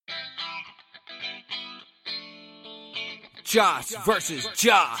Josh versus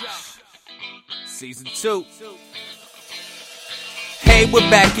Josh. Season 2. Hey, we're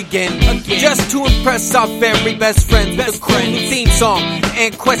back again. Just to impress our very best friends with a cool new theme song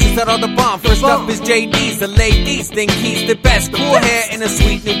and questions that are the bomb. First up is JD's. The ladies think he's the best. Cool hair and a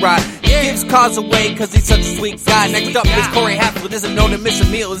sweet new ride. He gives cars away cause he's such a sweet guy. Next up is Corey Hatfield. Doesn't know to miss a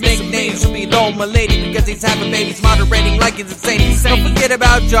meal. His nickname should be Low Milady because he's having babies, moderating like it's insane. Don't forget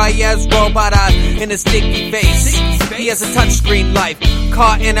about Joy. He has robot eyes and a sticky face. He has a touchscreen life.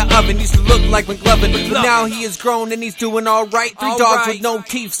 Caught in an oven. Used to look like McLovin, but now he is grown and he's doing alright. 3 dogs with no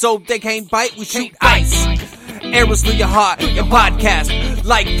teeth so they can't bite. We shoot ice. Arrows through your heart. Your podcast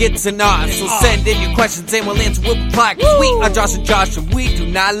like it's an art. So send in your questions and we'll answer. We'll reply. Cause we are Josh and Josh and we do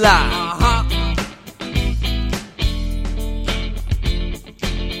not lie.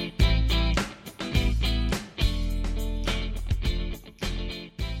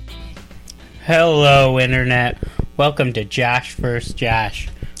 Hello, Internet. Welcome to Josh vs. Josh,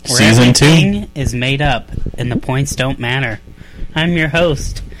 where Season 2 everything is made up and the points don't matter. I'm your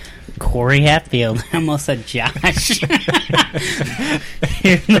host, Corey Hatfield. I almost said Josh. Here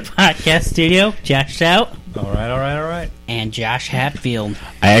in the podcast studio, Josh out. All right. And Josh Hatfield.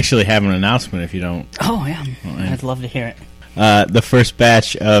 I actually have an announcement if you don't. Oh, yeah. I'd love to hear it. The first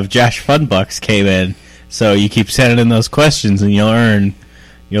batch of Josh Funbucks came in, so you keep sending in those questions and you'll earn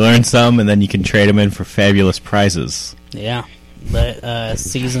some, and then you can trade them in for fabulous prizes. Yeah. The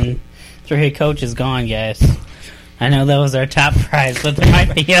season 3 coach is gone, guys. I know that was our top prize, but there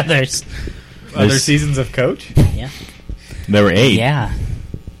might be others. Other seasons of Coach? Yeah. There were 8. Yeah.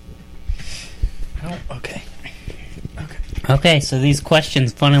 Oh, okay. Okay, so these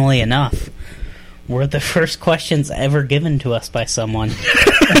questions, funnily enough, were the first questions ever given to us by someone.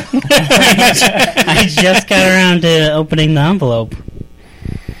 I just got around to opening the envelope.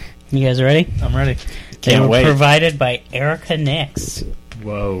 You guys ready? I'm ready. They Can't were wait. provided by Erica Nix.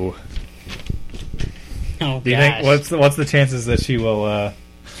 Whoa. Oh, Do you gosh. think what's the chances that she will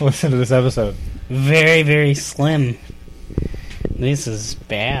listen to this episode? Very, very slim. This is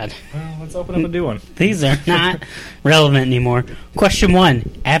bad. Well, let's open up a new one. These are not relevant anymore. Question 1.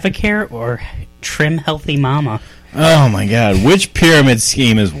 Avocare or Trim Healthy Mama? Oh my god, which pyramid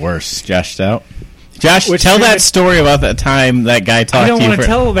scheme is worse, Josh Stout? Josh, Which tell pyramid- that story about that time that guy talked I don't to you want to for...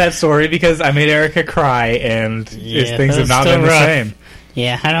 tell that story because I made Erica cry and things that's have not still been the rough. same.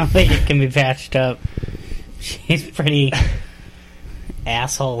 Yeah, I don't think it can be patched up. She's pretty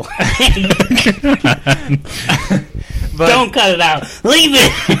asshole. But Don't cut it out. Leave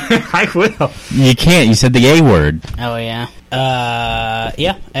it. I will. You can't, you said the A word. Oh yeah.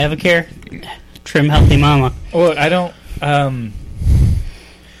 Yeah. Avocare, Trim Healthy Mama. Well, I don't. Are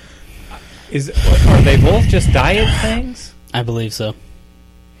they both just diet things? I believe so.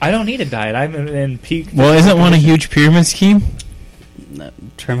 I don't need a diet. I'm in peak. Well, isn't one a huge pyramid scheme?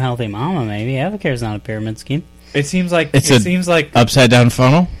 Trim Healthy Mama, maybe. Avocare's not a pyramid scheme. It seems like It's it seems like Upside down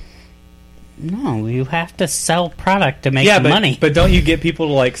funnel? No, you have to sell product to make but, money. But don't you get people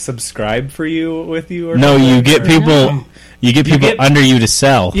to like subscribe for you with you? Or No, something? you get Or- people No. you get people get- under you to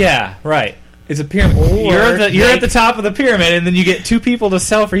sell. Yeah, right. It's a pyramid. Or You're at the top of the pyramid, and then you get 2 people to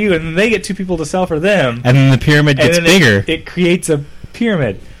sell for you, and then they get 2 people to sell for them, And then the pyramid and gets then bigger. It creates a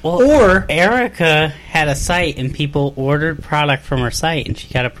pyramid. Well, Or Erica had a site, and people ordered product from her site, and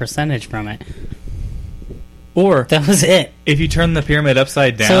she got a percentage from it. That was it. if you turn the pyramid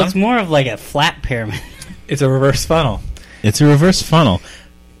upside down, So it's more of like a flat pyramid. it's a reverse funnel. It's a reverse funnel.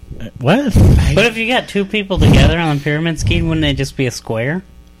 What? But if you got 2 people together on the pyramid scheme, wouldn't it just be a square?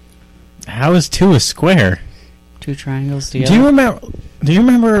 How is 2 a square? 2 triangles together. Do you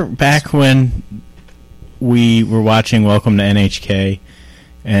remember back when we were watching Welcome to NHK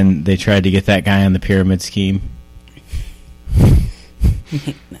and they tried to get that guy on the pyramid scheme?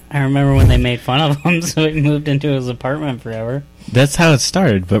 I remember when they made fun of him, so he moved into his apartment forever. That's how it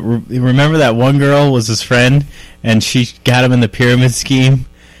started. But remember that one girl was his friend and she got him in the pyramid scheme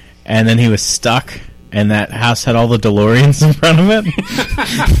and then he was stuck and that house had all the DeLoreans in front of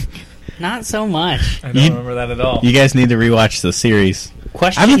it? Not so much. I don't remember that at all. You guys need to rewatch the series.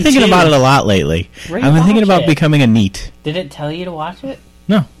 Question I've been thinking 2. about it a lot lately. I've been thinking Rewatch about it. becoming a NEET. Did it tell you to watch it?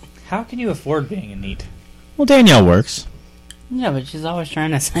 No. How can you afford being a NEET? Well, Danielle works. Yeah, but she's always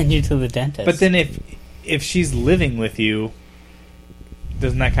trying to send you to the dentist. But then if she's living with you,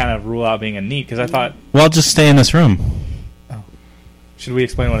 doesn't that kind of rule out being a NEET? Because I thought, Well, I'll just stay in this room. should we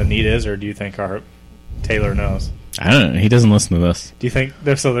explain what a NEET is, or do you think our Taylor knows? I don't know. He doesn't listen to this. Do you think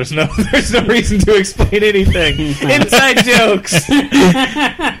there's no reason to explain anything? Inside jokes.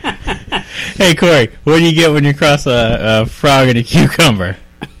 Hey, Corey, what do you get when you cross a frog and a cucumber?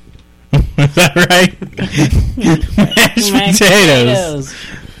 Is that right? Mashed potatoes.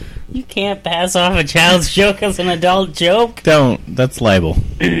 You can't pass off a child's joke as an adult joke. Don't. That's libel.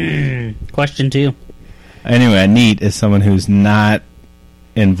 Question 2. Anyway, a NEET is someone who's not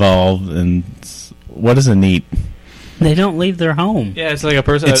involved in... What is a NEET? They don't leave their home. Yeah, it's like a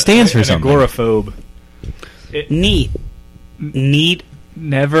person. It stands for an something. Agoraphobe. Neat.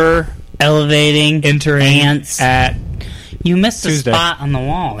 Never Elevating. entering ants. at. You missed a Tuesday. spot on the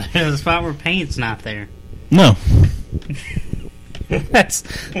wall. There's a spot where paint's not there. No.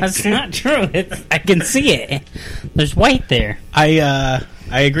 That's not true. I can see it. There's white there. I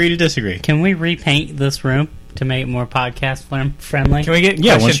agree to disagree. Can we repaint this room to make it more podcast friendly? Can we get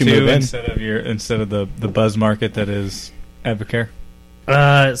Yeah, question once you 2 move in. instead of the buzz market that is Advocare?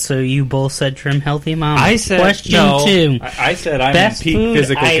 So you both said trim healthy mom. I said Question no. 2. I said I'm Best in peak food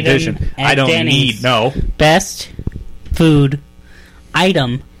physical item condition. at I don't Denny's. need no. Best food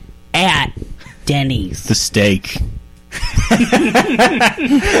item at Denny's. The steak.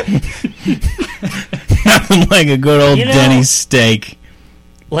 Nothing like a good old You know- Denny's steak.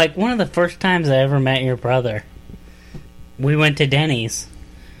 Like, one of the first times I ever met your brother, we went to Denny's,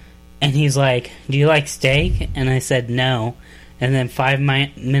 and he's like, do you like steak? And I said no. And then 5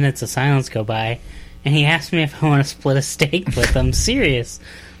 minutes of silence go by, and he asked me if I want to split a steak with him. Serious.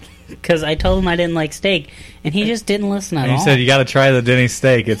 Because I told him I didn't like steak, and he just didn't listen at And all. you said you got to try the Denny's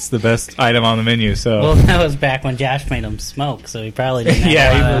steak. It's the best item on the menu. So Well, that was back when Josh made him smoke, so he probably didn't have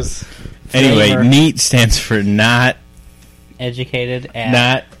yeah, a he lot of was. Anyway, flavor. NEET stands for not Educated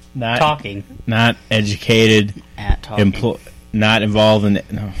at talking. not educated, At talking. not involved in.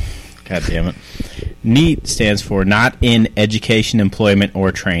 No, God damn it. NEET stands for not in education, employment,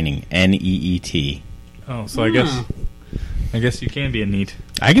 or training. NEET. Oh, so I guess you can be a neat.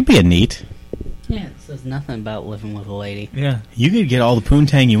 I could be a NEET. Yeah, it says nothing about living with a lady. Yeah. You could get all the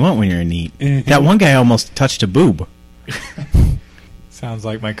poontang you want when you're a NEET. Mhm. That one guy almost touched a boob. Sounds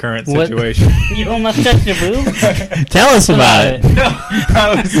like my current What? situation. You almost touched your boob? Tell us about it.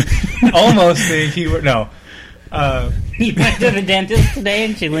 I was almost the keyword. No. You went to the dentist today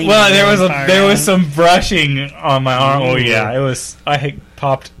and she leaned Well, there really was far there was down. some brushing on my arm. Oh Ooh. yeah, it was. I had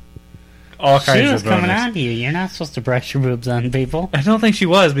popped all kinds She of was coming boners. on to you. You're not supposed to brush your boobs on people. I don't think she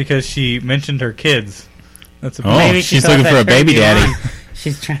was because she mentioned her kids. That's a Oh, Maybe she she's thought looking that for a baby turned you daddy. on.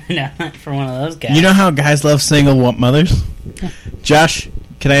 She's trying to hunt for one of those guys. You know how guys love single mothers? Josh,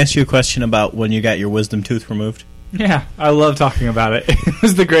 can I ask you a question about when you got your wisdom tooth removed? Yeah, I love talking about it. It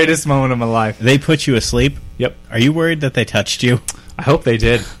was the greatest moment of my life. They put you asleep? Yep. Are you worried that they touched you? I hope they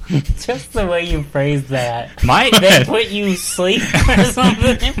did. Just the way you phrased that. Might They put you asleep or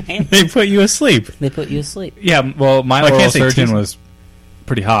something. They put you asleep. They put you asleep. Yeah, well, my Well, I oral can't say surgeon tooth- was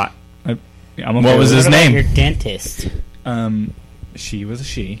pretty hot. I'm okay What was with his What about name? your dentist? it. She was a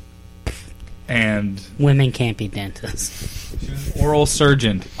she, and Women can't be dentists. she was an oral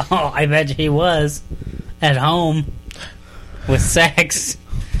surgeon. Oh, I bet he was at home with sex.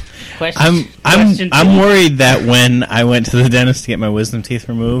 Question, question I'm two. worried that when I went to the dentist to get my wisdom teeth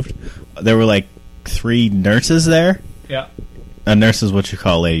removed, there were like 3 nurses there. Yeah. A nurse is what you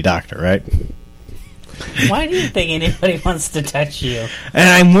call a lady doctor, right? Why do you think anybody wants to touch you? And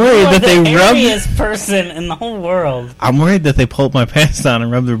I'm worried You're that they the rubbed. airiest person in the whole world. I'm worried that they pulled my pants down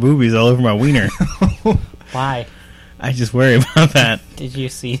and rubbed their boobies all over my wiener. Why? I just worry about that. Did you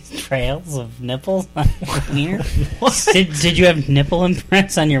see trails of nipples on your wiener? Did you have nipple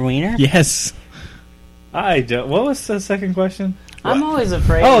imprints on your wiener? Yes. I don't. What was the second question? I'm always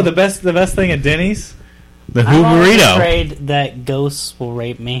afraid. Oh, the best thing at Denny's. The I'm Who always burrito afraid that ghosts will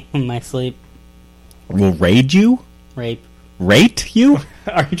rape me in my sleep. will raid you. Rape? Rate you?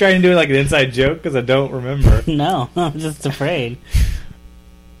 Are you trying to do like an inside joke? Because I don't remember. No, I'm just afraid.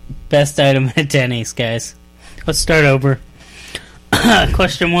 Best item at Denny's, guys. Let's start over.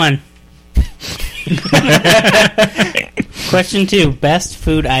 Question 1. Question 2. Best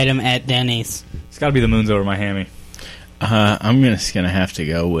food item at Denny's. It's got to be the moons over my hammy. I'm just gonna have to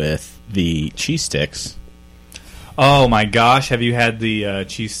go with the cheese sticks. Oh my gosh! Have you had the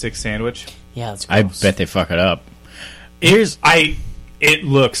cheese stick sandwich? Yeah, it's I gross. bet they fuck it up. It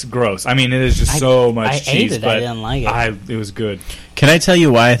looks gross. I mean, it is just so much I cheese. ate it. But I didn't like it. it was good Can I tell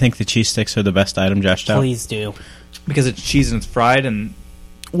you why I think the cheese sticks are the best item, Josh? Dow? Please do. because it's cheese and it's fried, and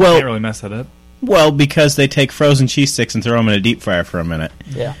you Well, can't really mess that up. well, because they take frozen cheese sticks and throw them in a deep fryer for a minute,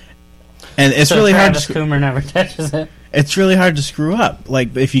 Yeah. and it's So really hard. Travis Coomer never touches it. It's really hard to screw up.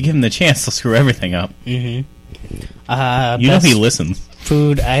 Like if you give them the chance, they'll screw everything up. Mm-hmm. You know Best he listens.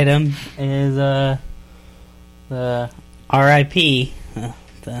 food item is the R.I.P.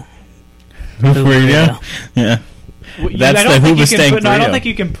 The Burrito. Yeah. Well, That's I the don't think you Hoobastank can put. No, I don't burrito. think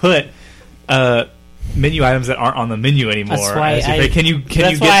you can put menu items that aren't on the menu anymore. That's why as if can you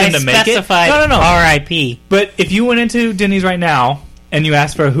that's get why them to I make it? specified No. R.I.P. But if you went into Denny's right now and you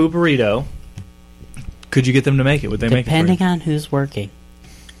asked for a Who burrito, could you get them to make it? Would they make it for Depending you? on who's working.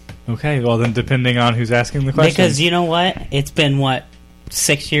 Okay, well then depending on who's asking the question. Because you know what? It's been,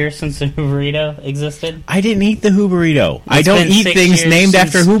 6 years since the burrito existed? I didn't eat the Who burrito. I It's don't been eat 6 things years named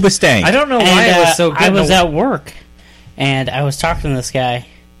after since- Hoobastank. I don't know why And, it was so good. I was at work, and I was talking to this guy,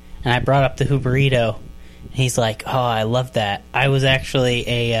 and I brought up the Who burrito. He's like, "Oh, I love that." I was actually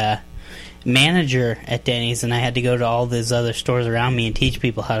a manager at Denny's, and I had to go to all these other stores around me and teach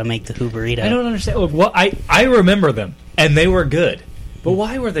people how to make the Who burrito. I don't understand. Look, what I remember them, and they were good. But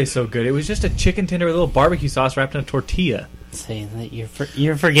why were they so good? It was just a chicken tender with a little barbecue sauce wrapped in a tortilla. See, that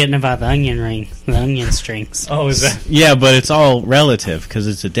you're forgetting about the onion rings, the onion strings. Oh, is that? Yeah, but it's all relative because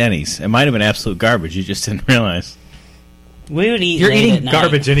it's a Denny's. It might have been absolute garbage. You just didn't realize. We would eat. You're late eating at night.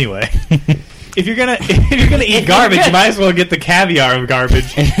 garbage anyway. If you're gonna eat garbage, you might as well get the caviar of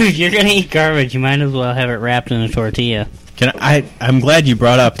garbage. If you're gonna eat garbage, you might as well have it wrapped in a tortilla. I'm glad you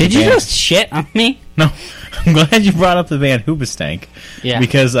brought up. Did the you band. just shit on me? No, I'm glad you brought up the band Hoobastank. Yeah.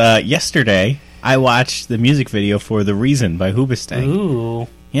 Because yesterday I watched the music video for "The Reason" by Hoobastank. Ooh.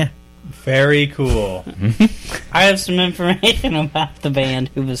 Yeah. Very cool. I have some information about the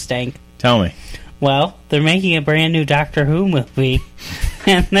band Hoobastank. Tell me. Well, they're making a brand new Doctor Who movie,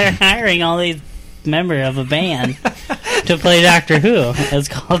 and they're hiring all these members of a band to play Doctor Who. It's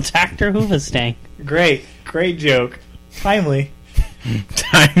called Doctor Hoobastank. Great joke. Timely.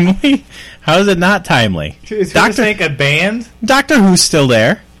 Timely? How is it not timely? Is Doctor- Hoobastank a band? Doctor Who's still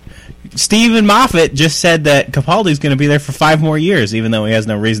there. Stephen Moffat just said that Capaldi's going to be there for 5 more years, even though he has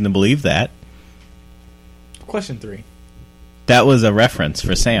no reason to believe that. Question 3. That was a reference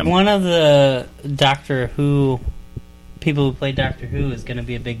for Sam. One of the Doctor Who people who play Doctor Who is going to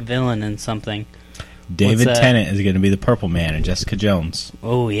be a big villain in something. David What's that? Tennant is going to be the Purple Man and Jessica Jones.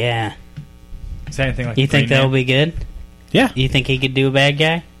 Oh yeah, Is that anything like you think Green that'll Man? be good? Yeah. You think he could do a bad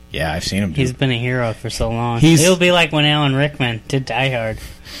guy? Yeah, I've seen him do He's been a hero for so long. He's- It'll be like when Alan Rickman did Die Hard.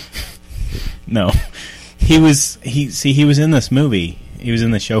 No. He was in this movie. He was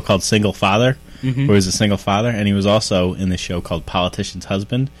in the show called Single Father, where he was a single father, and he was also in the show called Politician's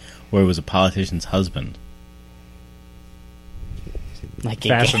Husband, where he was a politician's husband. Like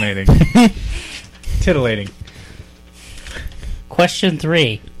Fascinating. Titillating. Question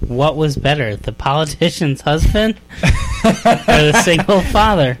 3: what was better, the politician's husband or the single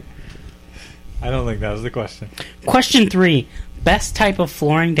father? I don't think that was the question. Question 3: best type of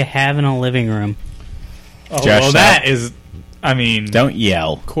flooring to have in a living room. Oh, Josh, well, that is, I mean, Don't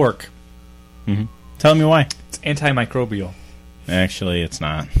yell. cork. Tell me why. It's antimicrobial. Actually, it's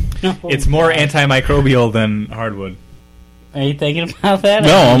not. It's more antimicrobial than hardwood. Are you thinking about that?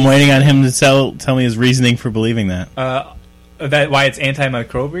 No, I'm waiting on him to tell me his reasoning for believing that. That why it's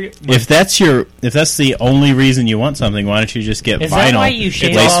antimicrobial? If that's the only reason you want something, why don't you just get Is vinyl that why you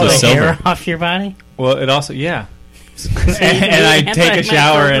shave laced all with the silver? hair off your body? Well, it also, yeah. So you can And do I take a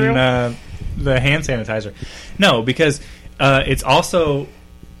shower antimicrobial? in the hand sanitizer. No, because it's also,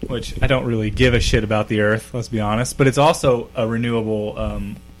 which I don't really give a shit about the earth, let's be honest, but it's also a renewable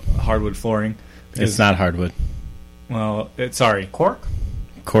hardwood flooring. It's not hardwood. Well, sorry. Cork?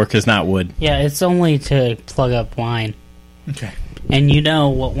 Cork is not wood. Yeah, it's only to plug up wine. Okay. And you know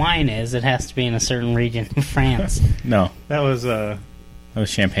what wine is. It has to be in a certain region of France. No, That was that was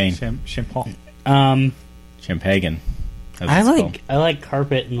champagne. champagne. Champagne. I like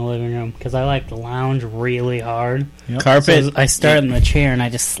carpet in the living room because I like to lounge really hard. Carpet. So I start in the chair and I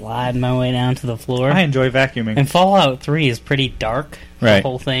just slide my way down to the floor. I enjoy vacuuming. And Fallout 3 is pretty dark, the Right.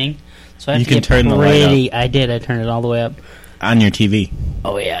 whole thing. So I have You to can get turn the light pretty... I did. I turned it all the way up. on your TV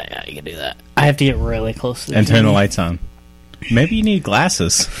Oh, yeah, you can do that. I have to get really close to the and turn the TV. lights on. Maybe you need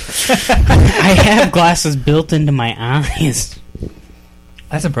glasses. I have glasses built into my eyes.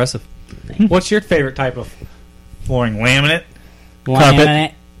 That's impressive. What's your favorite type of flooring? Laminate? Carpet.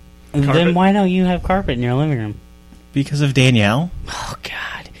 Laminate. Carpet? Then why don't you have carpet in your living room? Because of Danielle. Oh,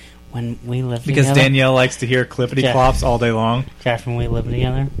 God. When we lived Because together... Danielle likes to hear clippity clops all day long. Josh, when we lived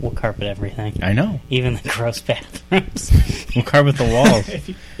together, we'll carpet everything. I know. Even the gross bathrooms. We'll carpet the walls.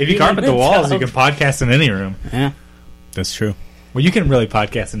 If you carpet the walls, you can podcast in any room. Yeah. That's true. Well, you can really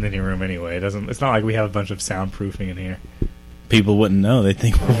podcast in any room anyway. It's not like we have a bunch of soundproofing in here. People wouldn't know. They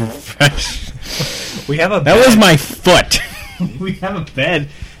think we're fresh. We have a That was my foot. we have a bed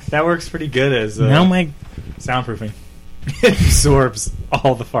that works pretty good as Now my soundproofing. It absorbs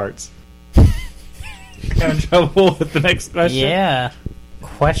all the farts. Having trouble with the next question? Yeah.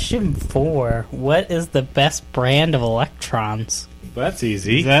 Question 4. What is the best brand of electrons? That's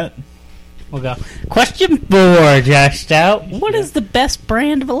easy. is that We'll go. Question 4, Josh Stout. What is the best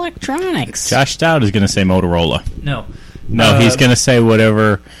brand of electronics? Josh Stout is going to say Motorola. No. No, he's going to say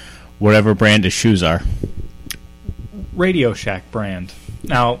whatever brand his shoes are. Radio Shack brand.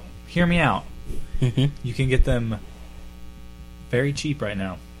 Now, hear me out. Mm-hmm. You can get them very cheap right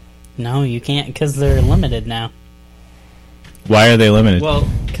now. No, you can't because they're limited now. Why are they limited? Well,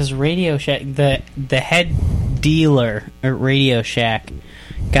 Because Radio Shack, the head dealer at Radio Shack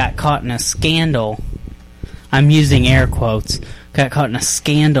got caught in a scandal. I'm using air quotes. Got caught in a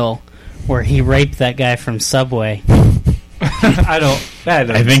scandal where he raped that guy from Subway.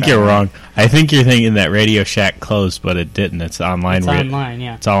 I think you're wrong. I think you're thinking that Radio Shack closed, but it didn't. It's online. It's online,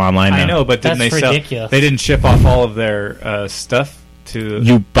 yeah. It's all online now. I know, but didn't That's they ridiculous. sell? They didn't ship off all of their stuff to.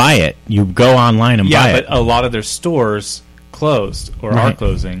 You buy it. You go online and buy but it. a lot of their stores closed or are Right.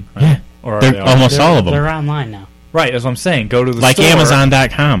 closing. Right? Yeah. Or are They're they all- almost all of them. They're online now. Right, that's what I'm saying. Go to the Like store.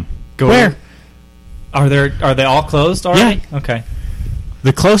 Amazon.com. Go Where? Are they all closed already? Yeah. Okay.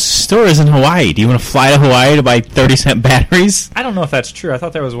 The closest store is in Hawaii. Do you want to fly to Hawaii to buy 30-cent batteries? I don't know if that's true. I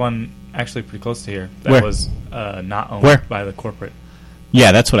thought there was one actually pretty close to here that Where? was not owned Where? by the corporate.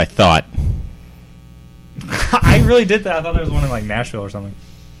 Yeah, that's what I thought. I really did that. I thought there was one in like Nashville or something.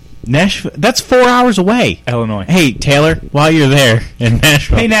 Nashville. That's 4 hours away. Illinois. Hey, Taylor, while you're there in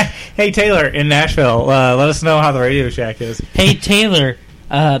Nashville. Hey Taylor in Nashville, let us know how the Radio Shack is. Hey, Taylor,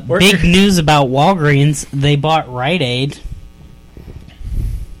 Where's big your- news about Walgreens. They bought Rite Aid.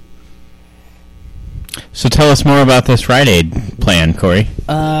 So tell us more about this Rite Aid plan, Corey.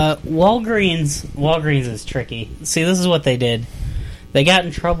 Walgreens is tricky. See, this is what they did. They got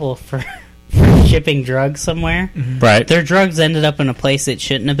in trouble for shipping drugs somewhere. Right. Their drugs ended up in a place it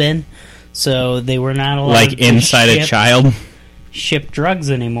shouldn't have been, so they were not allowed Like to inside a child? ship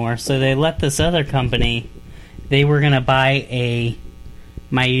drugs anymore. So they let this other company. They were going to buy a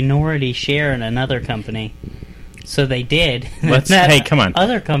minority share in another company. So they did. Hey, come on.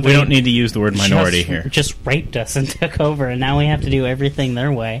 Other company We don't need to use the word minority just, here. just raped us and took over, and now we have to do everything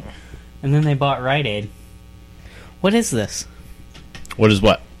their way. And then they bought Rite Aid. What is this? What is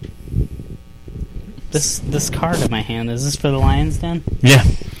what? This card in my hand, is this for the Lion's Den? Yeah.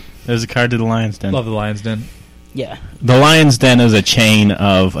 There's a card to the Lion's Den. Love the Lion's Den. Yeah. The Lion's Den is a chain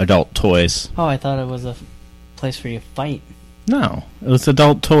of adult toys. Oh, I thought it was a place where you fight. No. It's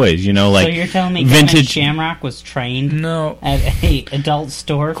adult toys, like so you're telling me vintage. Kevin Shamrock was trained No, at a adult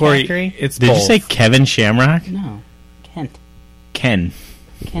store Corey, factory? it's Did both. you say Kevin Shamrock? No. Kent. Ken.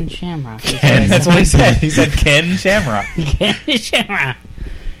 Ken Shamrock. Ken. That's what he said. He said Ken Shamrock. Ken Shamrock.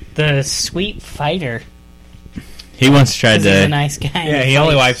 The sweet fighter. He once tried 'Cause he's to. a nice guy. Yeah, he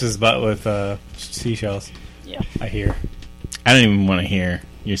only wipes his butt with seashells. Yeah. I hear. I don't even want to hear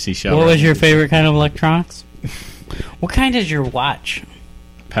your seashell. What was your favorite kind of electronics? What kind is your watch?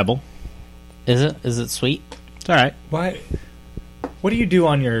 Pebble? Is it sweet? It's all right. Why? What do you do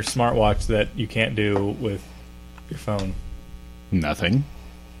on your smartwatch that you can't do with your phone? Nothing.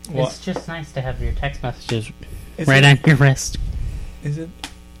 It's just nice to have your text messages Is right it- on your wrist. Is it?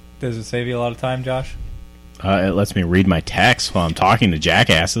 Does it save you a lot of time, Josh? It lets me read my text while I'm talking to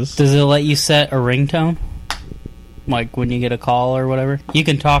jackasses. Does it let you set a ringtone? Like when you get a call or whatever? You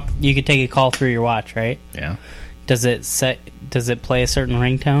can talk. You can take a call through your watch, right? Yeah. Does it play a certain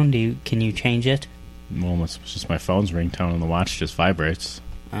ringtone? Can you change it? Well, it's just my phone's ringtone and the watch just vibrates.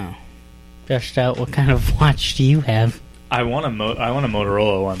 Oh. Just out. What kind of watch do you have? I want a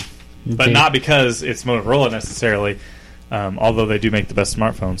Motorola one, but Do- not because it's Motorola necessarily. Although they do make the best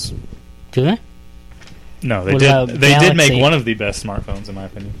smartphones. Do they? No, they What did. about They did make Galaxy? one of the best smartphones, in my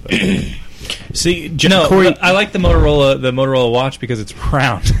opinion. But See, no, Corey, but I like the Motorola watch because it's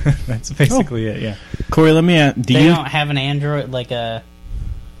round. That's basically it. Yeah. Corey, let me ask, do They you don't have an Android like a.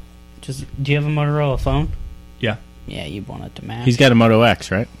 Just do you have a Motorola phone? Yeah. Yeah, you want it to match. He's got a Moto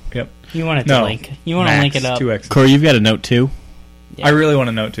X, right? Yep. You want it No. to link. You want to link it up. 2X. Corey, you've got a Note 2. Yeah. I really want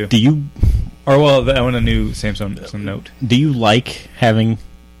a Note 2. Do you Or I want a new Samsung Note. do you like having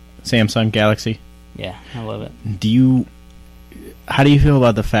Samsung Galaxy? Yeah, I love it. How do you feel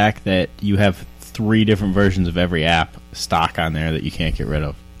about the fact that you have 3 different versions of every app stock on there that you can't get rid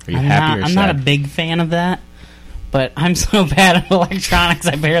of? Are you happy or I'm sad? not a big fan of that, but I'm so bad at electronics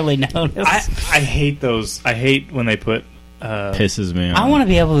I barely notice. I hate those. I hate when they put. Pisses me off. I want to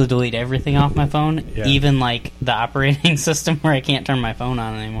be able to delete everything off my phone, Yeah. even like the operating system where I can't turn my phone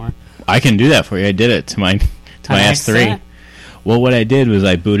on anymore. I can do that for you. I did it to my On S3. accident? Well, what I did was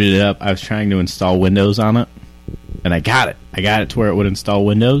I booted it up. I was trying to install Windows on it, and I got it. I got it to where it would install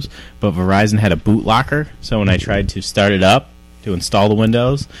Windows, but Verizon had a boot locker, so when I tried to start it up to install the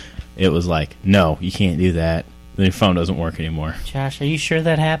Windows, it was like, no, you can't do that. then your phone doesn't work anymore. Josh, are you sure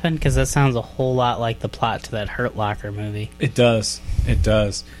that happened? Because that sounds a whole lot like the plot to that Hurt Locker movie. It does. It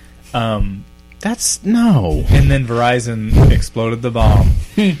does. That's no. And then Verizon exploded the bomb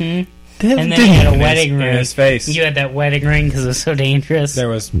And then you had a wedding in ring. his face. You had that wedding ring because it was so dangerous. There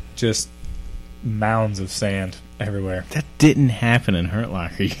was just mounds of sand everywhere. That didn't happen in Hurt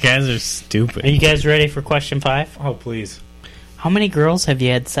Locker. You guys are stupid. Are you guys ready for question 5? Oh, please. How many girls have you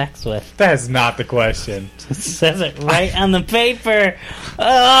had sex with? That's not the question. It says it right on the paper.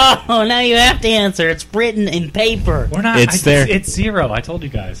 Oh, now you have to answer. It's written in paper. We're not. It's there. It's 0. I told you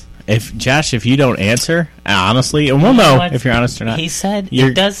guys. If Josh, if you don't answer, honestly, and we'll You know know what? if you're honest or not. He said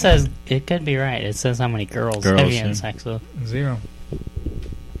You're- it does says it could be right. It says how many girls have Girls, you yeah. had sex with? 0.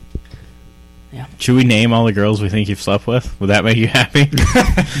 Should we name all the girls we think you've slept with? Would that make you happy?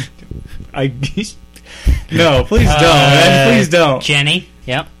 No, please don't. Man. Please don't. Jenny.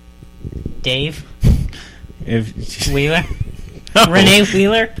 Yep. Dave If Wheeler. No. Renee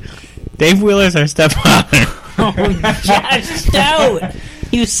Wheeler. Dave Wheeler's our stepfather. Oh, Josh Stout.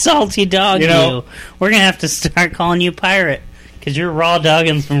 You salty dog, You know- you. We're going to have to start calling you Pirate because you're raw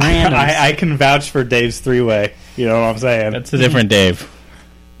dogging some randoms. I can vouch for Dave's 3-way. You know what I'm saying? That's a different Dave.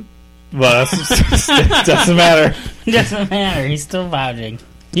 Well, it doesn't matter. Doesn't matter. He's still vouching.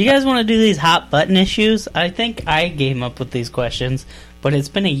 You guys want to do these hot button issues? I think I came up with these questions, but it's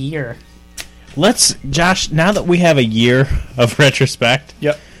been a year. Let's, Josh, now that we have a year of retrospect,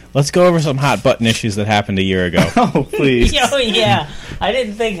 Yep. let's go over some hot button issues that happened a year ago. Oh, please. Oh, yeah. I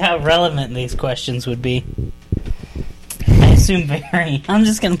didn't think how relevant these questions would be. I assume very. I'm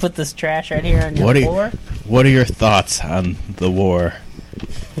just going to put this trash right here on your What are you- floor. What are your thoughts on the war?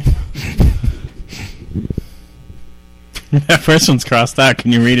 That first one's crossed out.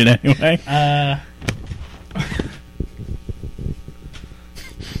 Can you read it anyway?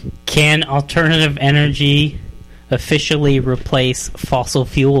 Can alternative energy officially replace fossil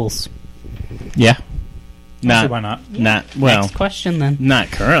fuels? Yeah. Actually, why not? Not well. Next question, then.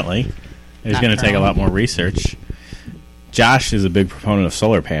 Not currently. It's Not going to take a currently. lot more research. Josh is a big proponent of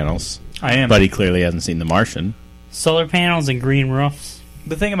solar panels, I am. but he clearly hasn't seen The Martian. Solar panels and green roofs.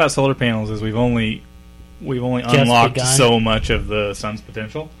 The thing about solar panels is we've only Just unlocked begun. so much of the sun's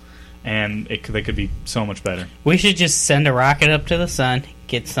potential, and they could be so much better. We should just send a rocket up to the sun,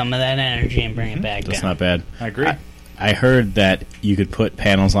 get some of that energy, and bring it back That's down. not bad. I agree. I heard that you could put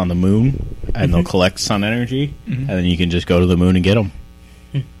panels on the moon, and they'll collect sun energy, and then you can just go to the moon and get them.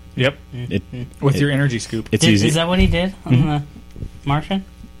 Yep. It, With it- your energy scoop. It's easy. Is that what he did on the Martian?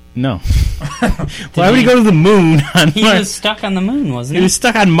 No. Why would he go to the moon on He Mars? was stuck on the moon, wasn't He he? was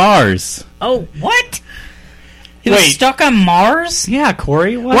stuck on Mars. Oh, what? He was Wait. stuck on Mars? Yeah,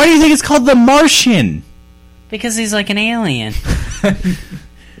 Corey. What? Why do you think it's called The Martian? Because he's like an alien.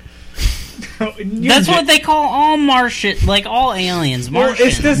 You're That's ju- what they call all Martian, like all aliens, Well, Martian.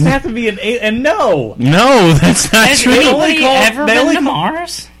 it doesn't have to be and no. No, that's not Has true. anybody ever they been only to call-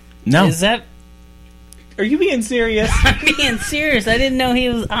 Mars? No. Is that... Are you being serious? I'm being serious. I didn't know he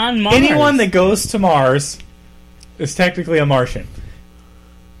was on Mars. Anyone that goes to Mars is technically a Martian.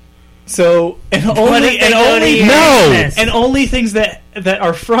 So and What only if they and go to only Uranus? and only things that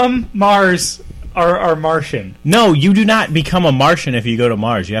are from Mars are Martian. No, you do not become a Martian if you go to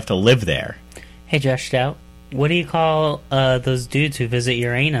Mars. You have to live there. Hey, Josh Stout, what do you call those dudes who visit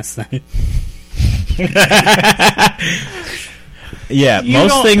Uranus then? Yeah, You most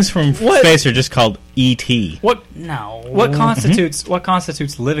don't- things from what- space are just called E.T. No. What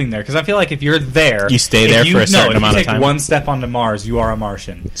constitutes living there? Because I feel like if you're there, You stay if there for a certain if amount you of take time. one step onto Mars, you are a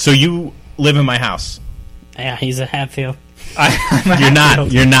Martian. So you live in my house. Yeah, he's a Hatfield. You're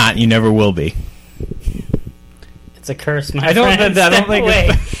not. You're not. You never will be. It's a curse, my I don't. friend. I don't Step think.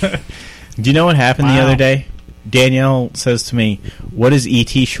 away. Do you know what happened the Wow. other day? Danielle says to me, "What is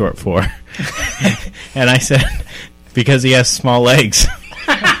ET short for?" And I said, "Because he has small legs."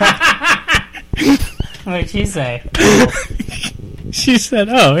 What'd she say? She said,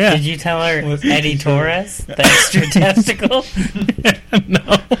 "Oh yeah." Did you tell her What's Eddie Torres, the extra testicle?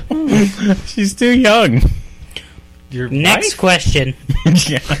 No, she's too young. Your Next wife? question.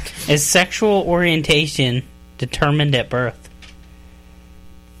 Yeah. Is sexual orientation determined at birth?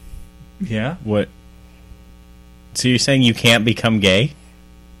 Yeah. What? So you're saying you can't become gay?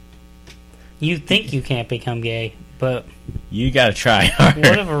 You think you can't become gay, but You gotta try harder.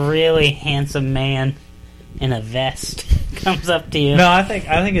 what if a really handsome man in a vest comes up to you? No, I think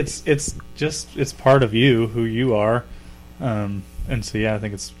it's part of you, who you are, and so yeah, I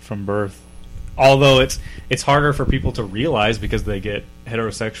think it's from birth. Although it's harder for people to realize because they get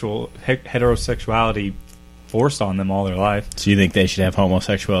heterosexuality forced on them all their life. So you think they should have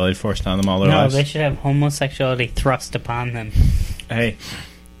homosexuality forced on them all their No, lives? they should have homosexuality thrust upon them. Hey,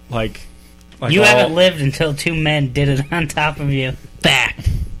 like You all- haven't lived until two men did it on top of you. Fact.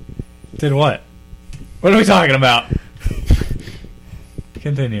 Did what? What are we talking about?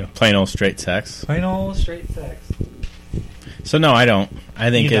 Continue. Plain old straight sex. Plain old straight sex. So no, I don't.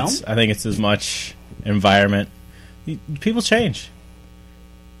 I think You it's. don't? I think it's as much environment. People change.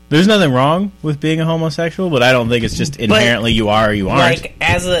 There's nothing wrong with being a homosexual, but I don't think it's just inherently you are or you aren't.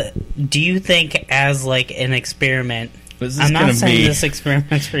 Like, do you think as like an experiment? This is I'm not gonna saying be- this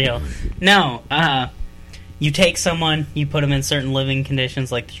experiment's real. No, you take someone, you put them in certain living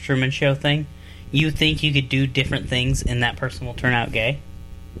conditions, like the Truman Show thing. You think you could do different things, and that person will turn out gay?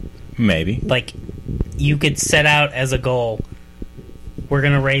 Maybe. Like, you could set out as a goal, we're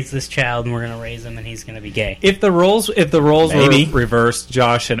going to raise this child, and we're going to raise him, and he's going to be gay. If the roles Maybe. were reversed,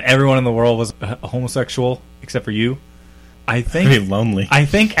 Josh, and everyone in the world was homosexual except for you, I Very think lonely. I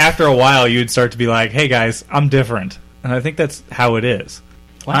think after a while you'd start to be like, "Hey guys, I'm different," and I think that's how it is.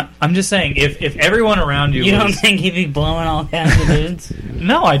 What? I'm just saying, if everyone around you, You don't was, think he'd be blowing all kinds of dudes?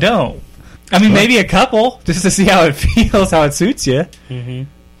 no, I don't. I mean, maybe a couple just to see how it feels, how it suits you. Mm-hmm.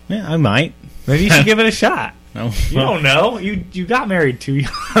 Yeah, I might. Maybe you should give it a shot. No. You don't know. You got married too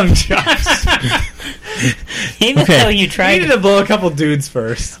young, Josh. Even Okay. though you You tried needed to blow a couple dudes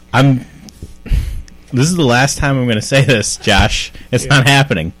first. This is the last time I'm going to say this, Josh. It's not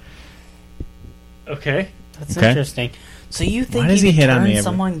happening. Okay. That's Okay. interesting. So you think Why does you he could hit on turn me every-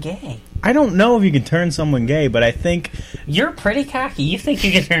 someone gay? I don't know if you can turn someone gay, but I think You're pretty cocky. You think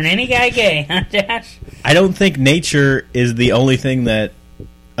you can turn any guy gay, huh, Josh? I don't think nature is the only thing that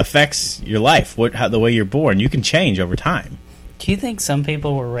affects your life. The way you're born, you can change over time. Do you think some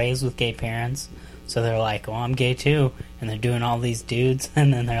people were raised with gay parents, so they're like, "Well, I'm gay too," and they're doing all these dudes,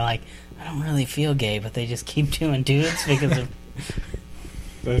 and then they're like, "I don't really feel gay," but they just keep doing dudes because of.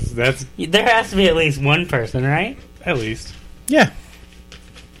 That's There has to be at least one person, right? at least. Yeah.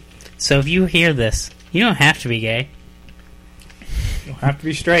 So if you hear this, you don't have to be gay. You have to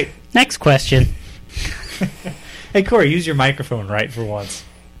be straight. Next question. Hey, Corey, use your microphone right for once.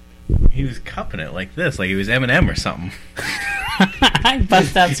 He was cupping it like this, like he was Eminem or something. I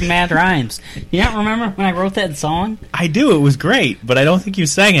bust out some mad rhymes. You don't remember when I wrote that song? I do. It was great, but I don't think you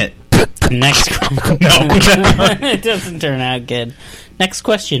sang it. Next. No. It doesn't turn out good. Next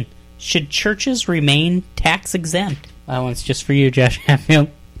question. Should churches remain tax exempt? That one's just for you, Josh Hatfield.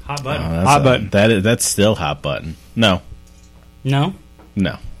 Hot button. Oh, Hot button. That's still hot button. No. No?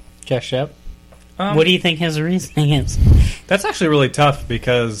 No. Josh Shep? What do you think his reasoning is? That's actually really tough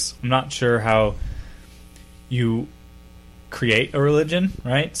because I'm not sure how you create a religion,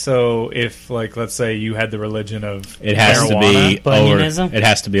 right? So if, like, let's say you had the religion of It has marijuana, to be over. Bunyanism? It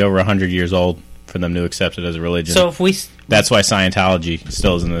has to be over 100 years old for them to accept it as a religion. So if we... That's why Scientology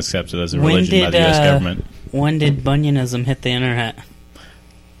still isn't accepted as a When religion by did, the U.S. government. When did Bunyanism hit the internet?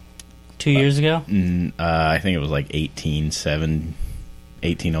 2 years ago? I think it was like 1807.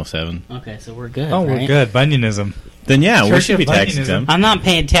 Okay, so we're good, Oh, right? we're good. Bunyanism. Then yeah, we Church should be of tax Bunyanism. exempt. I'm not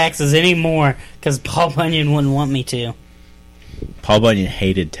paying taxes anymore because Paul Bunyan wouldn't want me to. Paul Bunyan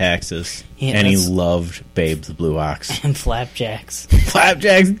hated taxes, Yeah, and he that's- loved Babe the Blue Ox. And flapjacks.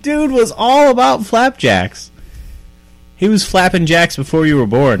 Flapjacks, dude, was all about flapjacks. He was flapping jacks before you were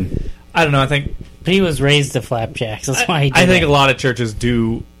born. I don't know. I think But he was raised to flapjacks. That's why he did I think it. a lot of churches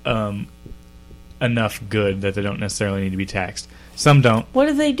do enough good that they don't necessarily need to be taxed. Some don't. What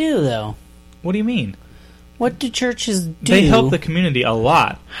do they do, though? What do you mean? What do churches do? They help the community a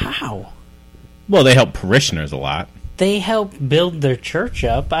lot. How? Well, they help parishioners a lot. They help build their church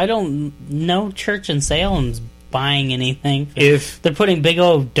up. I don't know church in Salem's buying anything. If They're putting big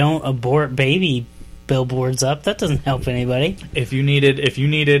old "Don't Abort Baby" billboards up. That doesn't help anybody. you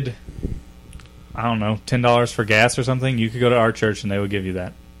needed, I don't know, $10 for gas or something, you could go to our church and they would give you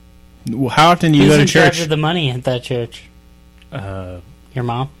that. How often do you Who's go to in charge church? of the money at that church? No. Your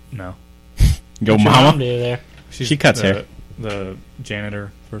mom? Go, What's your mom mama. do there? She cuts hair. The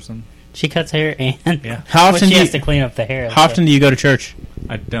janitor person. She cuts hair and Yeah. How well, often she do has you, to clean up the hair. How often do you go to church?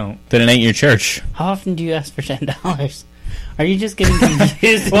 I don't. Then it ain't your church. How often do you ask for $10? Are you just getting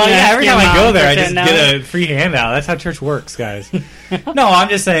confused? Well, yeah, every time I go there, I just $10? get a free handout. That's how church works, guys. No, I'm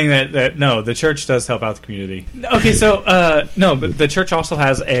just saying that no, the church does help out the community. Okay, so no, but the church also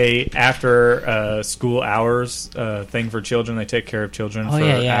has a after school hours thing for children. They take care of children Oh for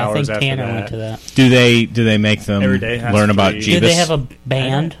yeah, yeah. I hours think after Tanner that. went to that. Do they make them Every day has learn to about be- Jeebus? Do they have a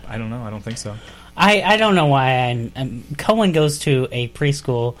band? I don't know. I don't think so. I don't know why. Cohen goes to a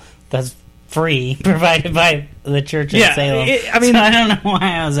preschool that's free, provided by the church in Yeah, Salem. I mean, so I don't know why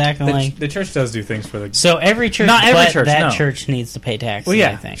I was acting like... the church does do things for the... So every church, Not every but church, that no. church needs to pay taxes, Well,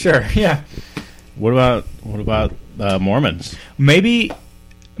 yeah, I think. sure, yeah. What about Mormons? Maybe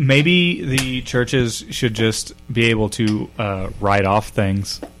the churches should just be able to write off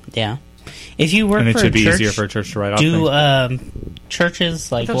things, Yeah. If you work and it for should a be church, easier for a church to write off do things.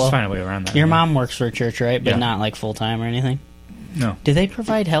 churches, like, They'll just well, find a way around that. your yeah. mom works for a church, right? But Yeah. not, like, full-time or anything? No. Do they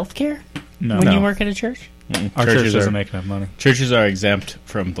provide health care No. when No. you work at a church? Our church doesn't make enough money. Churches are exempt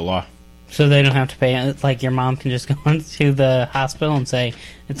from the law. So they don't have to pay. Like, your mom can just go into the hospital and say,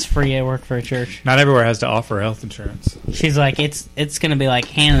 it's free, I work for a church. Not everywhere has to offer health insurance. She's like, it's going to be, like,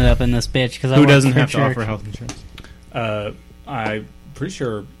 handed up in this bitch. Cause I Who work doesn't for a have to church. offer health insurance? I'm pretty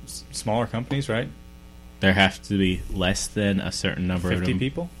sure smaller companies, right? There have to be less than a certain number of 50 them.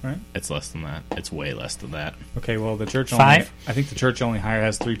 people, right? It's less than that. It's way less than that. Okay, well, the church Five? I think the church only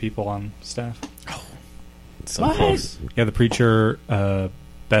has 3 people on staff. It's so What? close. Yeah, the preacher,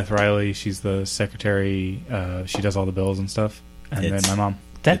 Beth Riley, she's the secretary. She does all the bills and stuff. And It's- then my mom.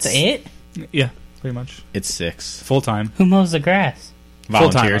 That's It's- it? Yeah, pretty much. It's 6. Full time. Who mows the grass? Full time,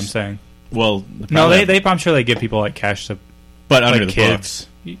 I'm Volunteers. saying. Well, No, probably- I'm sure they give people like cash to. but under like the kids. books.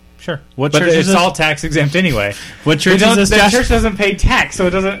 Sure. What but church it's is this? all tax exempt anyway. What church is this, The Josh? church doesn't pay tax, so it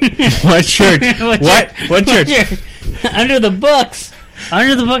doesn't. What church? What church? Under the books.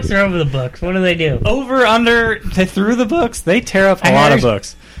 Under the books or over the books? What do they do? Over, under, through the books, they tear up a I lot of heard-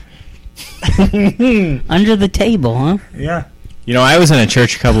 books. Under the table, huh? Yeah. You know, I was in a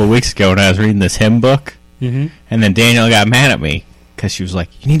church a couple of weeks ago and I was reading this hymn book, Mm-hmm. and then Daniel got mad at me because she was like,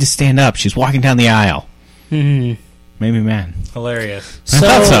 "You need to stand up." She's walking down the aisle. Mm-hmm. Made me mad. Hilarious. I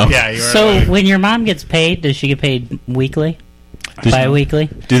thought so. Yeah, you were So right. when your mom gets paid, does she get paid weekly? Does- Bi-weekly?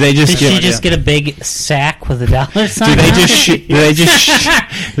 Do they just Does give? she just get a big sack with a dollar sign? Do they on just? it?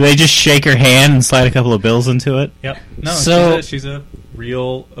 Do they just shake her hand and slide a couple of bills into it? Yep. No, So- she's a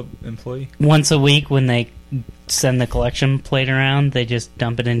real employee. Once a week when they send the collection plate around, they just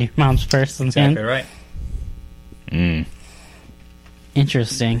dump it into your mom's purse and Exactly hand? right. Mm.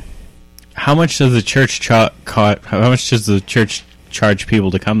 Interesting. How much does the church How much does the church charge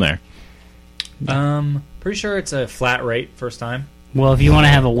people to come there? Pretty sure it's a flat rate first time. Well, if you want to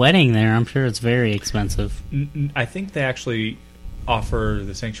have a wedding there, I'm sure it's very expensive. I think they actually offer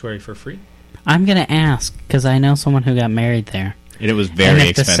the sanctuary for free. I'm going to ask, because I know someone who got married there. And it was And very if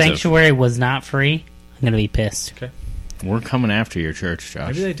expensive. the sanctuary was not free, I'm going to be pissed. We're coming after your church, Josh.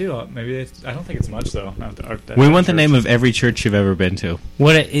 Maybe they do. Maybe they. I don't think it's much though. We want the name of every church you've ever been to.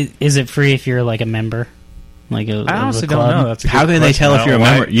 Is it free if you're like a member? Like a, I of a honestly club? don't know. That's a How good can they question. tell I if don't you're a know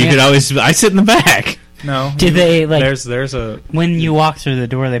why- member? You Yeah. could always. I sit in the back. No. Do they, like- There's a. When you walk through the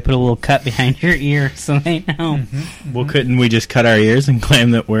door, they put a little cut behind your ear so they know. Well, couldn't we just cut our ears and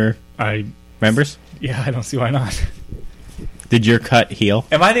claim that we're members? Yeah, I don't see why not. Did your cut heal?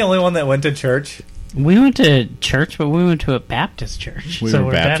 Am I the only one that went to church? We went to church, but we went to a Baptist church. We so were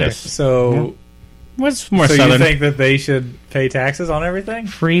we're Baptist. So, What's more so you southern? think that they should pay taxes on everything?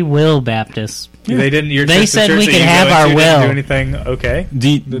 better. Free will Baptist. They didn't. Your They church, the said church we that could you have go our into will. Didn't do anything okay?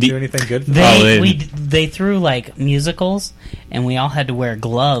 Didn't do anything good? For They threw like musicals, and we all had to wear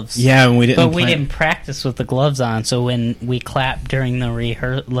gloves. Yeah, and we didn't. But we plan- didn't practice with the gloves on, so when we clapped during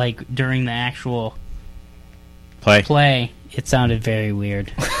the during the actual play, it sounded very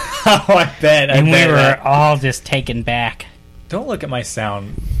weird. Oh, I bet. And we were all just taken back. Don't look at my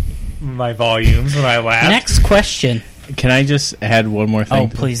volumes when I laugh. Next question. Can I just add one more thing? Oh,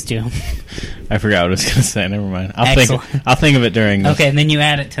 please do. I forgot what I was going to say. Never mind. Excellent. I'll think of it during this. Okay, and then you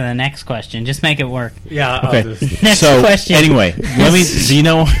add it to the next question. Just make it work. Yeah. I'll Okay. just, Next So question. anyway, let me. Do you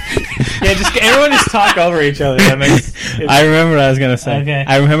know? yeah. Just everyone just talk over each other. That makes. I remember what I was going to say. Okay.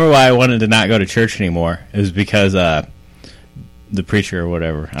 I remember why I wanted to not go to church anymore. It was because the preacher or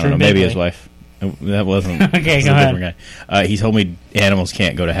whatever. I don't Drew know. Maybe his Bigley. wife. That wasn't. Okay, it was go a ahead. different guy. He told me animals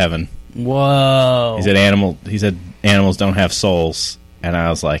can't go to heaven. Whoa. He said animals don't have souls, and I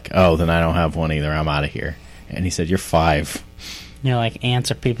was like, oh, then I don't have one either. I'm out of here. And he said, you're 5. You're like,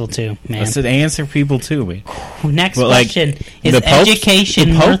 answer people too, man. I said, answer people too, man. Next But, like, question. Is the Pope,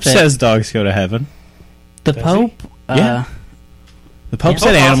 education the Pope worth it? says dogs go to heaven. The Does Pope? Yeah. The Pope Yeah.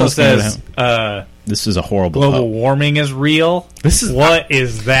 said Pope animals also go to says heaven. This is a horrible global Pope. warming is real. This is What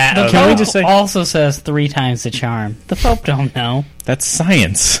is that? The Can we Pope just say- also says 3 times the charm. The Pope don't know. That's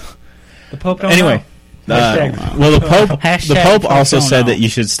science. The Pope don't Anyway, know. Hashtag- well, the Pope Hashtag also Pope don't said know. that you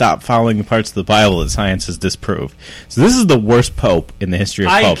should stop following the parts of the Bible that science has disproved. So this is the worst Pope in the history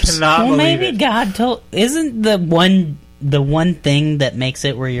of I popes. cannot Well, believe maybe it. God told... Isn't the one thing that makes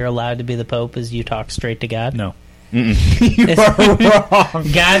it where you're allowed to be the Pope is you talk straight to God? No. You are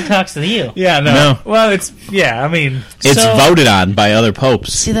wrong. God talks to you. Yeah, No. Well, I mean, It's So- voted on by other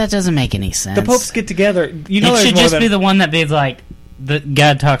popes. See, that doesn't make any sense. the popes get together. You know, it there's should more just than, be the one that be like,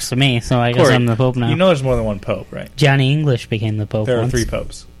 God talks to me, so I guess Corey, I'm the pope now. You know, there's more than one pope, right? Johnny English became the pope There are once. 3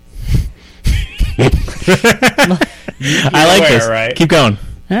 popes. I like aware, this. right? Keep going.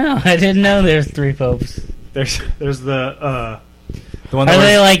 No, I didn't know there's 3 popes. There's the one Are that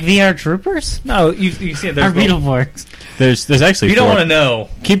they like VR troopers? no, you see it. Or There's the, Beetleborgs? There's actually you don't 4. want to know.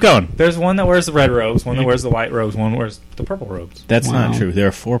 Keep going. There's one that wears the red robes, one that wears the white robes, one wears the purple robes. That's Wow. not true. There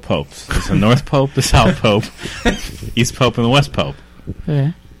are 4 popes. There's the North Pope, the South Pope, East Pope, and the West Pope.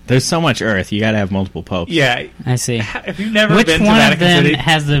 Okay. There's so much Earth. You got to have multiple popes. Yeah, I see. have you never Which been to one of Vatican them City?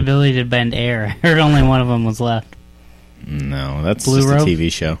 has the ability to bend air? I heard only one of them was left. No, that's Blue just robe? a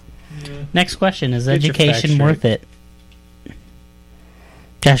TV show. Next question. Is Get your facts education straight. worth it?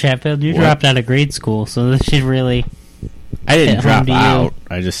 Josh Hatfield, you What? dropped out of grade school, so this should really... I didn't Hit drop home to you. out.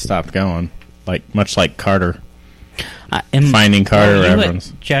 I just stopped going. Much like Carter. Finding Carter you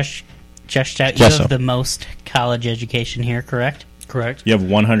reference. Josh Stout, you Just have so. the most college education here, correct? Correct. You have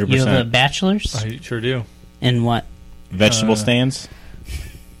 100%. You have a bachelor's I sure do. in what? Vegetable stands?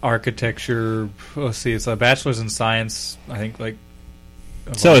 Architecture. Let's see. It's a bachelor's in science. I think of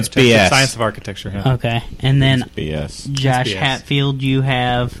So it's architecture. BS. Science of architecture. Yeah. Okay. And then BS. Josh BS. Hatfield, you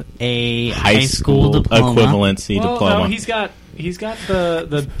have a High school diploma. equivalency Well, diploma. no, he's got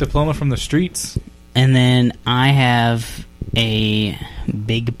the diploma from the streets. And then I have a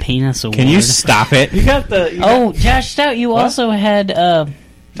big penis award. Can you stop it? You got the. Oh, Josh Stout, you What? also had... Talking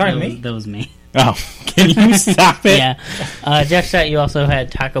to that me? was- That was me. Oh, can you stop it? Yeah. Josh Stout, you also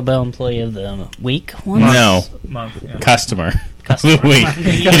had Taco Bell Employee of the Week once? No. month. Yeah. Customer. Customer. Wait,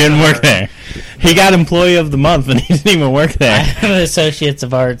 he didn't work there. He got Employee of the Month, and he didn't even work I there. have an Associates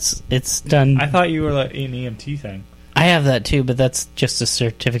of Arts. It's done... I thought you were like an EMT thing. I have that too, but that's just a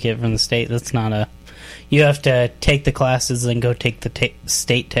certificate from the state. That's not a... You have to take the classes and go take the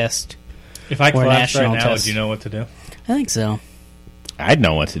state test. If I Or collapsed right national now, test. would you know what to do? I think so. I'd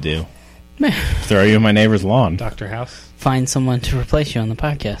know what to do. Throw you in my neighbor's lawn. Dr. House. Find someone to replace you on the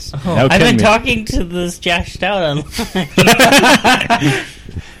podcast. Oh. That would I've kill been me. talking to this Josh Stout online.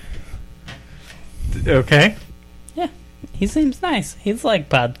 Okay. He seems nice. He's like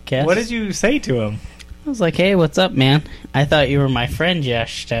podcasts. What did you say to him? I was like, hey, what's up, man? I thought you were my friend,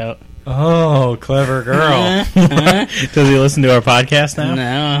 Josh Stout. Oh, clever girl. Does he listen to our podcast now?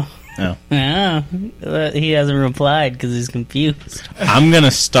 No. No. No. He hasn't replied because he's confused. I'm going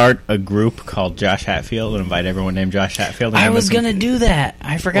to start a group called Josh Hatfield and invite everyone named Josh Hatfield. And I have was some- going to do that.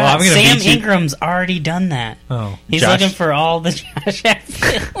 I forgot. Well, I'm gonna Sam beat you. Ingram's already done that. Oh. He's Josh- looking for all the Josh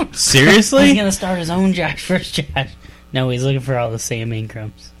Hatfield. He's Seriously? going to start his own Josh first Josh. No, he's looking for all the Sam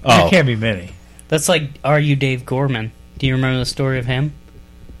Ingrams. There Oh, can't be many. That's like, are you Dave Gorman? Do you remember the story of him?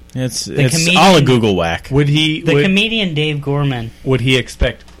 it's comedian- all a Google whack. Would he The comedian Dave Gorman would he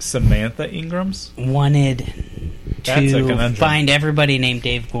expect Samantha Ingrams? wanted That's a to conundrum. find everybody named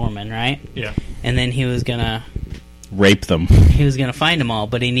Dave Gorman, right? Yeah. And then he was gonna Rape them. find them all,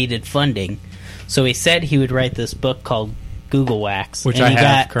 but he needed funding. So he said he would write this book called Google Wax, Which and I he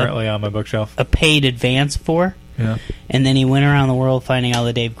have got currently on my bookshelf. a paid advance for. Yeah. And then he went around the world finding all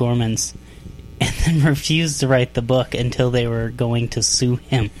the Dave Gormans, and then refused to write the book until they were going to sue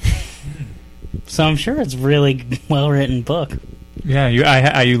him. So I'm sure it's a really well written book. Yeah,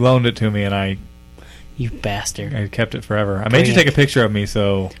 you loaned it to me and I You bastard! I kept it forever. I made you take a picture of me,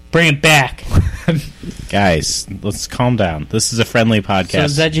 so Bring it back. Guys, let's calm down. This is a friendly So podcast.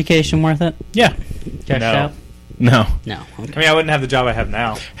 is education worth it? yeah. Josh No. Stout? No. No. Okay. I mean I wouldn't have the job I have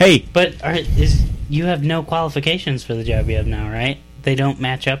now. Hey, But you have no qualifications for the job you have now, right? They don't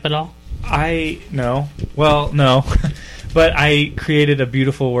match up at all? No. Well, no. But I created a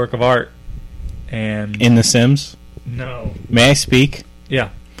beautiful work of art and in The Sims, no. may I speak? Yeah.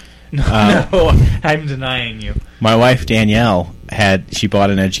 No, I'm denying you. My wife Danielle she bought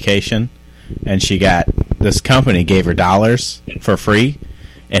an education, and she got this company gave her dollars for free,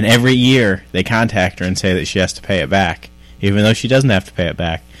 and every year they contact her and say that she has to pay it back, even though she doesn't have to pay it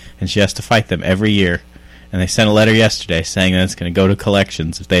back, and she has to fight them every year. And they sent a letter yesterday saying that it's going to go to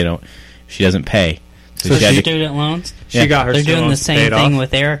collections if she doesn't pay. So she had to- student loans? She Yeah. got her They're doing the student same paid thing off.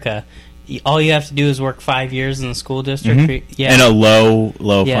 with Erica. All you have to do is work 5 years in the school district. Mhm. Yeah. in a low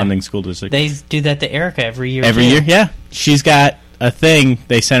Yeah. funding school district. They do that to Erica every year. Every too. year, yeah. She's got a thing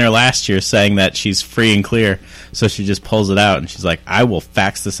they sent her last year saying that she's free and clear, so she just pulls it out and she's like, I will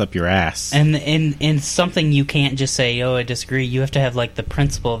fax this up your ass. And in something you can't just say, oh, I disagree. You have to have like the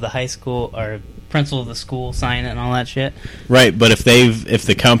principal of the high school or principal of the school sign it and all that shit. Right, but if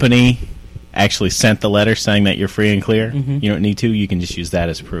the company actually sent the letter saying that you're free and clear, you don't need to. You can just use that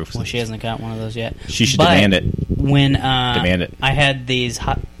as proof. Well, she hasn't got one of those yet. She should But demand it. When Demand it. I had these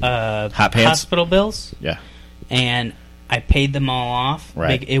pants? hospital bills, Yeah. and I paid them all off.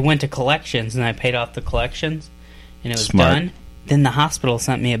 Right. It went to collections, and I paid off the collections, and it was Smart. done. Then the hospital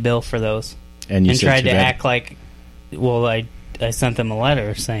sent me a bill for those, And you and said tried too to bad. act like, well, I sent them a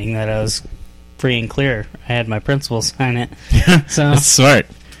letter saying that I was free and clear. I had my principal sign it. So, That's smart.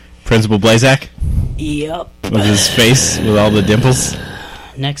 Principal Blazak yep. with his face with all the dimples.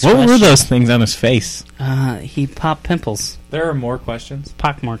 Next What question. were those things on his face? He popped pimples, There are more questions.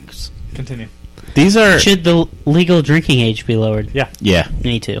 pockmarks. Continue. These are Should the legal drinking age be lowered? yeah.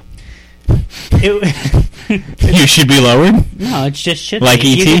 Me too. You should be lowered. No, it's just shit. Like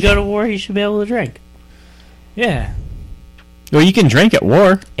You E.T.? can go to war, you should be able to drink. Yeah. Well, you can drink at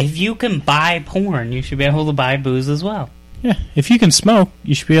war. If you can buy porn, you should be able to buy booze as well. Yeah. If you can smoke,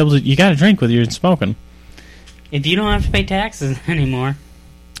 you should be able to. You got to drink whether you're smoking. If you don't have to pay taxes anymore.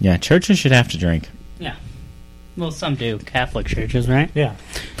 Yeah, churches should have to drink. Well, some do. Catholic churches, right? Yeah.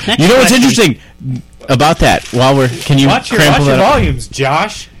 Next You know what's question. interesting about that? Can you Watch your crample that up? volumes,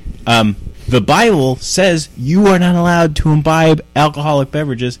 Josh. The Bible says you are not allowed to imbibe alcoholic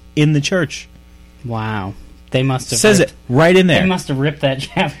beverages in the church. Wow. They must have Says ripped, it right in They there. must have ripped that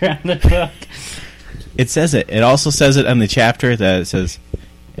chapter out of the book. It says it. It also says it on the chapter that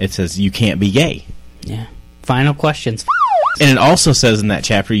it says you can't be gay. Yeah. Final questions. And it also says in that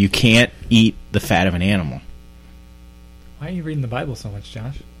chapter you can't eat the fat of an animal. Why are you reading the Bible so much,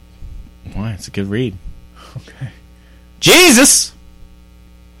 Josh? Why? It's a good read. Okay. Jesus!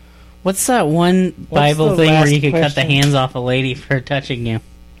 What's that one Bible the thing where last you could cut the question? hands off a lady for touching you?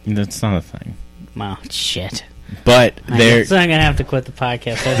 That's not a thing. Wow, shit. But I there, guess I'm going to have to quit the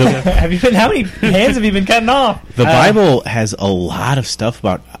podcast. Have you been? How many hands have you been cutting off? the Bible has a lot of stuff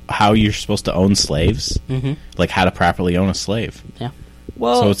about how you're supposed to own slaves, Mhm. like how to properly own a slave.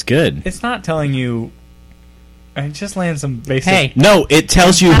 Well, So it's good. it's not telling you. It's just laying some basic. Hey, No, it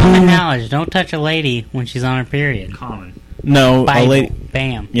tells you common who. knowledge. Don't touch a lady when she's on her period. Common. No, a Bible. lady.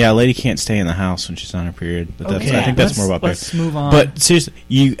 Bam. Yeah, a lady can't stay in the house when she's on her period. But that's, Okay, I think that's more about Let's move on. But seriously,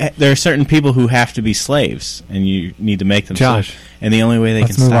 there are certain people who have to be slaves, and you need to make them Josh, slaves. And the only way they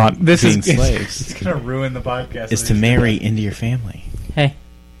let's can move stop on. This being is slaves It's gonna ruin the podcast. is to marry into your family. Hey.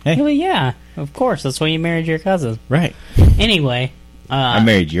 Hey. Well, yeah, of course. That's why you married your cousin. Right. Anyway. I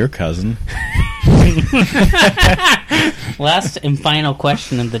married your cousin. Last and final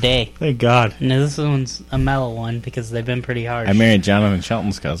question of the day. Thank God. Now, this one's a mellow one because they've been pretty harsh. I married Jonathan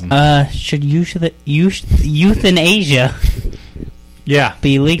Shelton's cousin. Should euthanasia Yeah.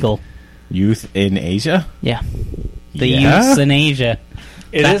 be legal? Youth in Asia? Yeah. The Yeah? euthanasia.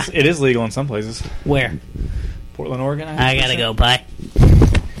 It is. It is legal in some places. Where? Portland, Oregon. I gotta go. Bye.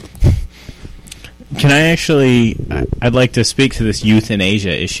 Can I actually... I'd like to speak to this youth in Asia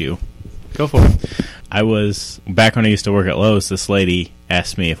issue. Go for it. I was... Back when I used to work at Lowe's, this lady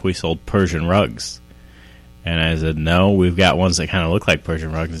asked me if we sold Persian rugs. And I said, no, we've got ones that kind of look like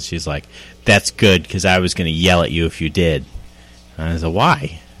Persian rugs. And she's like, that's good, because I was going to yell at you if you did. And I said,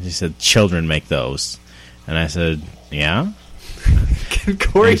 why? And she said, children make those. And I said, yeah? Can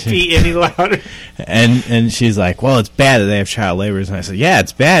Corey be any louder? And she's like, well, it's bad that they have child laborers. And I said, yeah,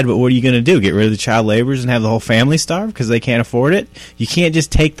 it's bad, but what are you going to do? Get rid of the child laborers and have the whole family starve because they can't afford it? You can't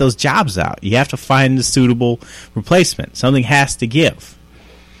just take those jobs out. You have to find a suitable replacement. Something has to give.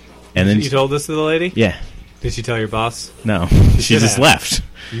 And then You told this to the lady? yeah, Did she tell your boss? no, she should just have. left.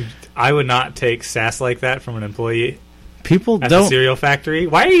 I would not take sass like that from an employee People at the don't. cereal factory.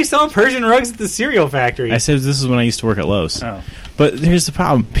 Why are you selling Persian rugs at the cereal factory? I said this is when I used to work at Lowe's. Oh. But here's the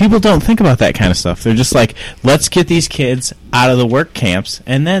problem. People don't think about that kind of stuff. They're just like, let's get these kids out of the work camps,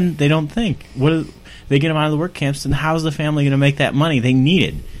 and then they don't think. They get them out of the work camps, and how's the family going to make that money they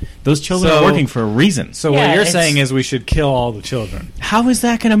needed? Those children So- are working for a reason. So Yeah, what you're it's- saying is we should kill all the children. How is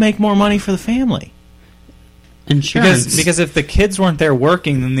that going to make more money for the family? Insurance. Because if the kids weren't there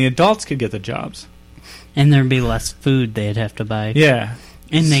working, then the adults could get the jobs. and there'd be less food they'd have to buy. Yeah.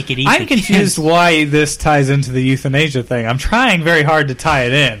 And make it easy. I'm confused why this ties into the euthanasia thing. I'm trying very hard to tie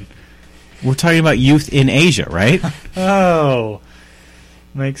it in. We're talking about youth in Asia, right? Oh.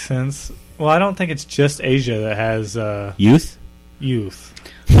 Makes sense. Well, I don't think it's just Asia that has Youth? youth.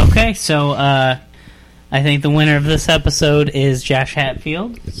 Okay, so I think the winner of this episode is Josh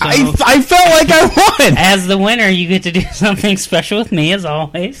Hatfield. So, I felt like I won! as the winner, you get to do something special with me, as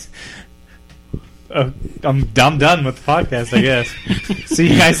always. I'm done with the podcast, I guess.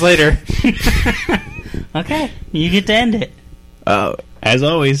 See you guys later. Okay, you get to end it. As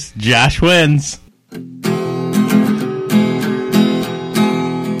always, Josh wins.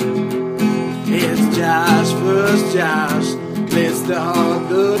 vs. Josh. Let's start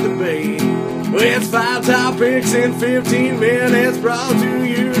the debate. It's 5 topics in 15 minutes brought to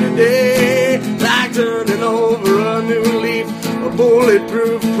you today. Like turning over a new leaf, a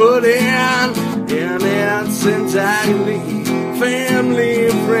bulletproof pudding. And it's entirely family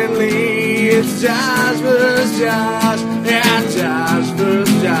friendly. It's Josh vs. Josh. Yeah, Josh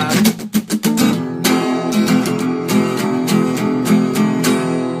vs. Josh.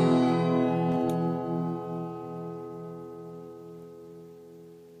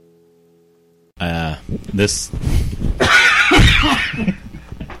 This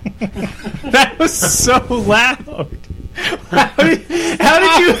That was so loud. How did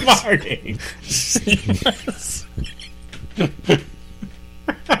you farting.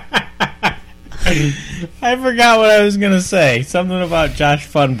 I forgot what I was gonna say. Something about Josh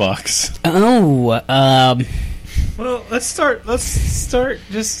Funbucks. Oh, Well, let's start.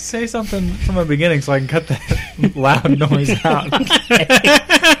 Just say something from the beginning so I can cut that loud noise out.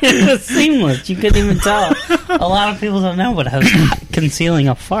 it was seamless. You couldn't even tell. A lot of people don't know, but I was concealing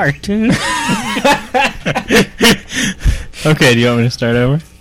a fart. Okay, do you want me to start over?